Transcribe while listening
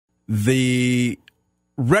the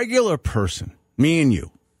regular person, me and you,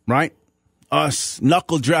 right? Us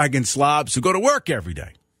knuckle-dragging slobs who go to work every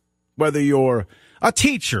day, whether you're a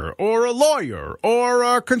teacher or a lawyer or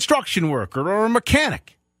a construction worker or a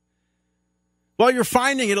mechanic, well, you're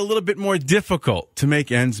finding it a little bit more difficult to make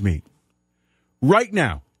ends meet. Right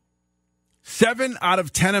now, 7 out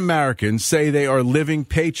of 10 Americans say they are living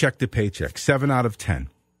paycheck to paycheck. 7 out of 10.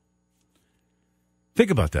 Think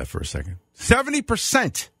about that for a second.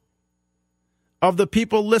 70% of the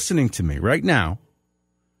people listening to me right now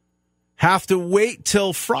have to wait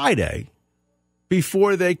till Friday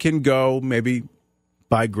before they can go maybe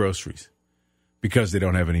buy groceries because they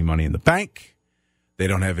don't have any money in the bank. They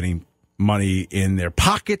don't have any money in their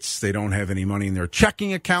pockets. They don't have any money in their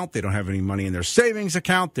checking account. They don't have any money in their savings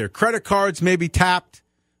account. Their credit cards may be tapped.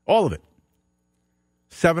 All of it.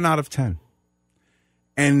 7 out of 10.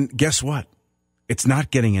 And guess what? It's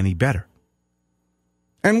not getting any better.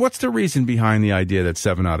 And what's the reason behind the idea that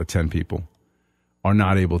 7 out of 10 people are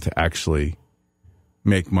not able to actually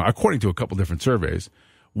make money? According to a couple different surveys,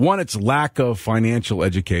 one, it's lack of financial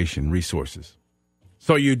education resources.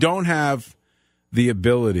 So you don't have the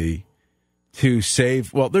ability to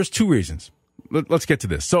save. Well, there's two reasons. Let's get to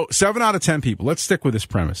this. So 7 out of 10 people, let's stick with this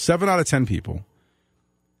premise. 7 out of 10 people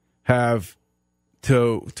have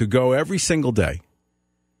to go every single day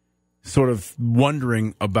sort of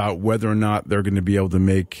wondering about whether or not they're going to be able to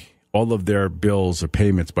make all of their bills or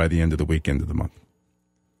payments by the end of the week, end of the month.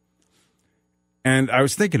 And I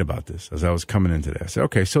was thinking about this as I was coming in today. I said,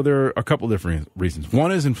 okay, so there are a couple different reasons.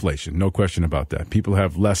 One is inflation, no question about that. People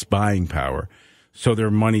have less buying power, so their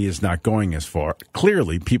money is not going as far.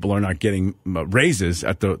 Clearly, people are not getting raises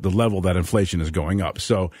at the level that inflation is going up.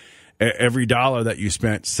 So every dollar that you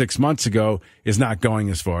spent 6 months ago is not going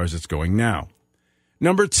as far as it's going now.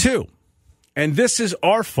 Number two, and this is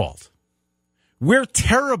our fault, we're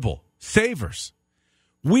terrible savers.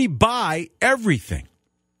 We buy everything.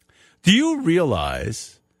 Do you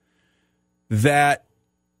realize that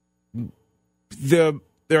there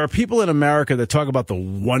are people in America that talk about the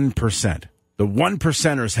 1%? The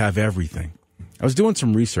 1%ers have everything. I was doing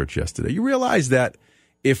some research yesterday. You realize that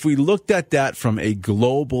if we looked at that from a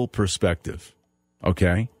global perspective,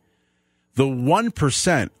 okay, the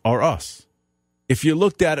 1% are us. If you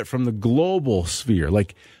looked at it from the global sphere,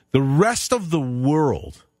 like the rest of the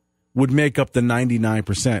world would make up the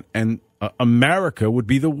 99%, and America would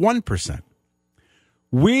be the 1%.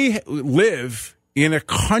 We live in a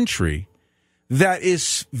country that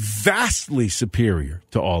is vastly superior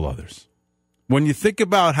to all others. When you think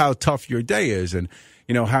about how tough your day is and,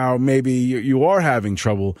 you know, how maybe you are having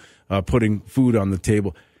trouble putting food on the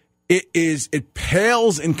table, it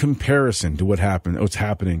pales in comparison to what's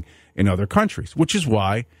happening in other countries, which is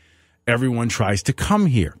why everyone tries to come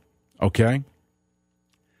here, okay?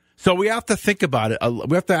 So we have to think about it.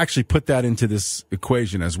 We have to actually put that into this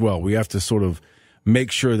equation as well. We have to sort of make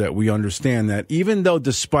sure that we understand that even though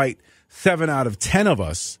despite 7 out of 10 of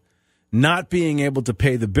us not being able to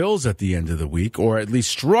pay the bills at the end of the week, or at least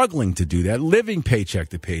struggling to do that, living paycheck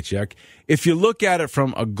to paycheck, if you look at it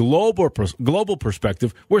from a global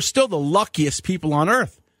perspective, we're still the luckiest people on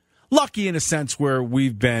earth. Lucky in a sense where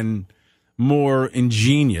we've been more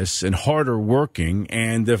ingenious and harder working,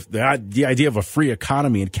 and the idea of a free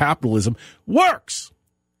economy and capitalism works,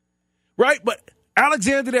 right? But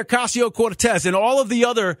Alexander Ocasio-Cortez and all of the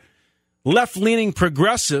other left-leaning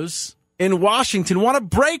progressives in Washington want to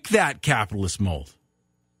break that capitalist mold.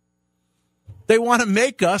 They want to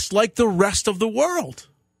make us like the rest of the world.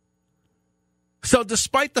 So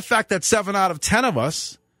despite the fact that 7 out of 10 of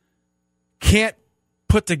us can't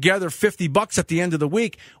put together $50 at the end of the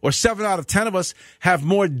week, or 7 out of 10 of us have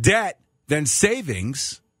more debt than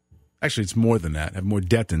savings. Actually, it's more than that, have more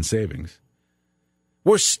debt than savings.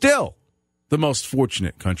 We're still the most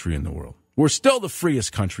fortunate country in the world. We're still the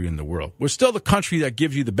freest country in the world. We're still the country that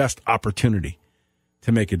gives you the best opportunity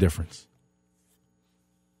to make a difference.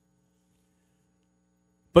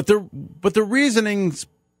 But the reasonings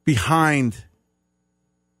behind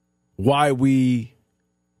why we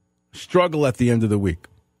struggle at the end of the week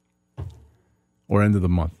or end of the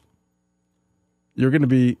month, you're going to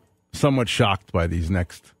be somewhat shocked by these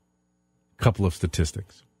next couple of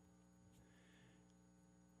statistics.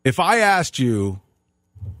 If I asked you,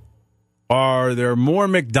 are there more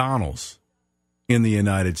McDonald's in the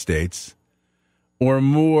United States or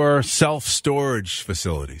more self-storage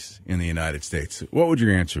facilities in the United States, what would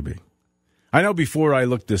your answer be? I know before I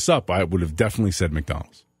looked this up, I would have definitely said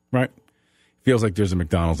McDonald's, right? Feels like there's a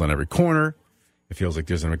McDonald's on every corner. It feels like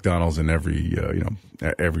there's a McDonald's in every,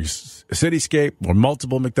 every cityscape, or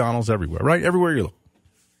multiple McDonald's everywhere, right? Everywhere you look.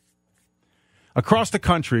 Across the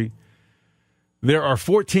country, There are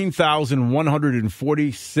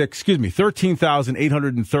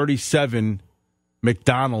 13,837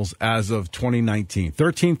 McDonald's as of 2019.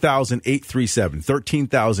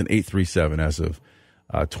 13,837 as of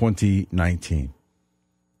 2019.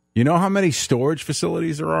 You know how many storage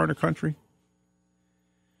facilities there are in the country?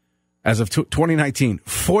 As of 2019,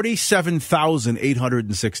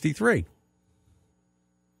 47,863.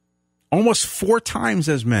 Almost 4 times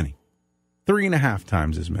as many. 3.5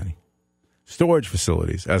 times as many storage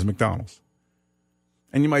facilities as McDonald's.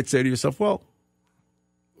 And you might say to yourself, well,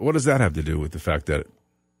 what does that have to do with the fact that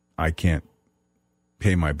I can't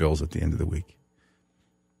pay my bills at the end of the week?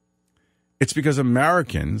 It's because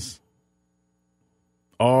Americans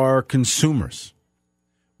are consumers.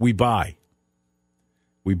 We buy.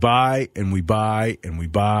 We buy and we buy and we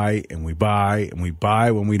buy and we buy and we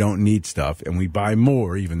buy when we don't need stuff, and we buy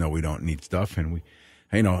more even though we don't need stuff. And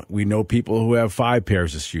we know people who have 5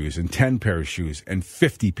 pairs of shoes and 10 pairs of shoes and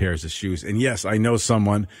 50 pairs of shoes. And yes, I know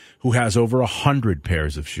someone who has over 100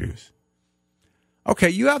 pairs of shoes. Okay,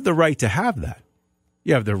 you have the right to have that.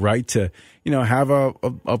 You have the right to, have a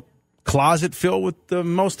closet filled with the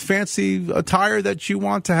most fancy attire that you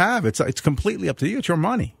want to have. It's completely up to you. It's your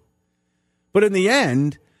money. But in the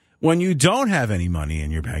end, when you don't have any money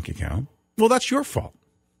in your bank account, well, that's your fault.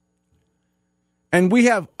 And we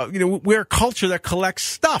have, we're a culture that collects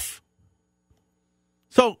stuff.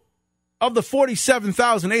 So of the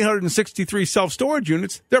 47,863 self-storage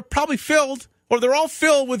units, they're probably filled, or they're all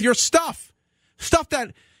filled with your stuff. Stuff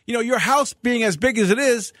that, your house being as big as it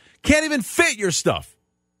is, can't even fit your stuff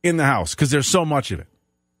in the house because there's so much of it.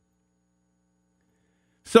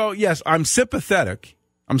 So, yes, I'm sympathetic.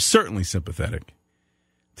 I'm certainly sympathetic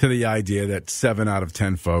to the idea that 7 out of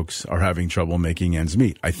 10 folks are having trouble making ends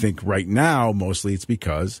meet. I think right now, mostly it's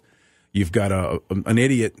because you've got an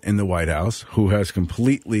idiot in the White House who has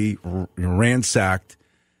completely ransacked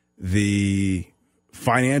the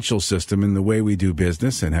financial system and the way we do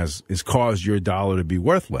business and has caused your dollar to be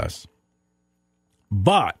worth less.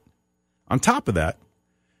 But on top of that,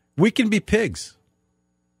 we can be pigs.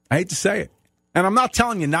 I hate to say it. And I'm not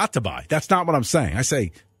telling you not to buy. That's not what I'm saying. I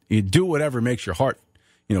say you do whatever makes your heart,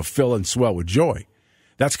 fill and swell with joy.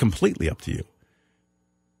 That's completely up to you.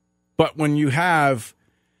 But when you have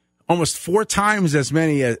almost 4 times as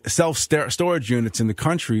many self-storage units in the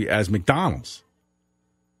country as McDonald's,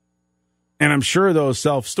 and I'm sure those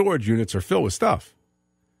self-storage units are filled with stuff,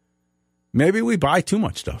 maybe we buy too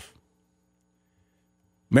much stuff.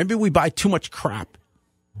 Maybe we buy too much crap.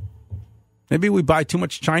 Maybe we buy too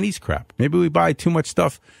much Chinese crap. Maybe we buy too much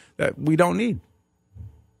stuff that we don't need.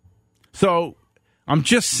 So I'm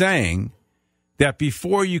just saying that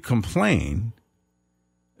before you complain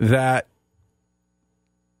that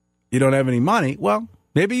you don't have any money, well,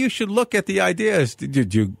 maybe you should look at the idea.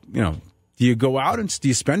 Do you go out and do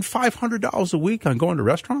you spend $500 a week on going to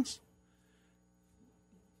restaurants?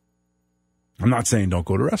 I'm not saying don't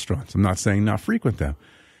go to restaurants. I'm not saying not frequent them.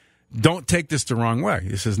 Don't take this the wrong way.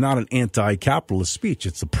 This is not an anti-capitalist speech.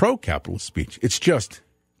 It's a pro-capitalist speech. It's just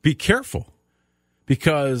be careful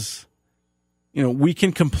because, we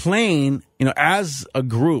can complain, as a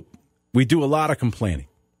group, we do a lot of complaining,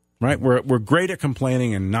 right? We're great at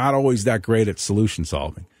complaining and not always that great at solution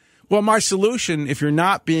solving. Well, my solution, if you're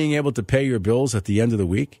not being able to pay your bills at the end of the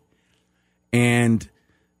week and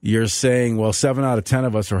you're saying, well, 7 out of 10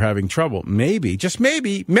 of us are having trouble, maybe, just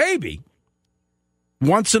maybe,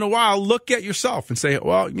 once in a while, look at yourself and say,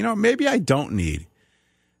 well, maybe I don't need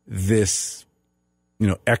this,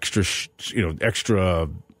 extra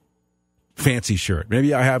fancy shirt.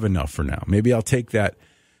 Maybe I have enough for now. Maybe I'll take that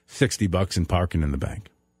 $60 and park it in the bank.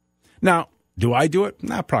 Now, do I do it?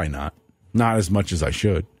 Nah, probably not. Not as much as I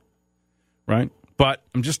should, right? But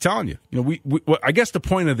I'm just telling you, I guess the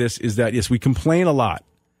point of this is that, yes, we complain a lot.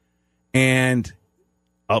 And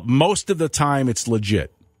most of the time it's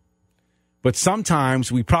legit. But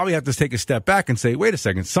sometimes we probably have to take a step back and say, wait a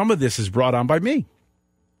second, some of this is brought on by me.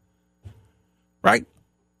 Right?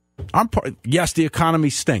 Yes, the economy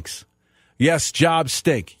stinks. Yes, jobs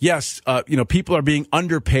stink. Yes, people are being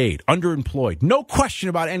underpaid, underemployed. No question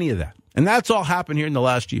about any of that. And that's all happened here in the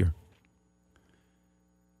last year.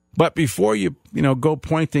 But before you, go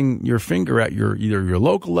pointing your finger at either your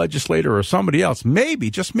local legislator or somebody else, maybe,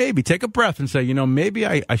 just maybe, take a breath and say, maybe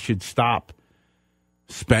I should stop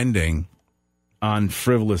spending on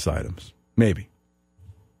frivolous items. Maybe.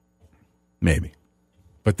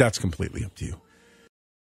 But that's completely up to you.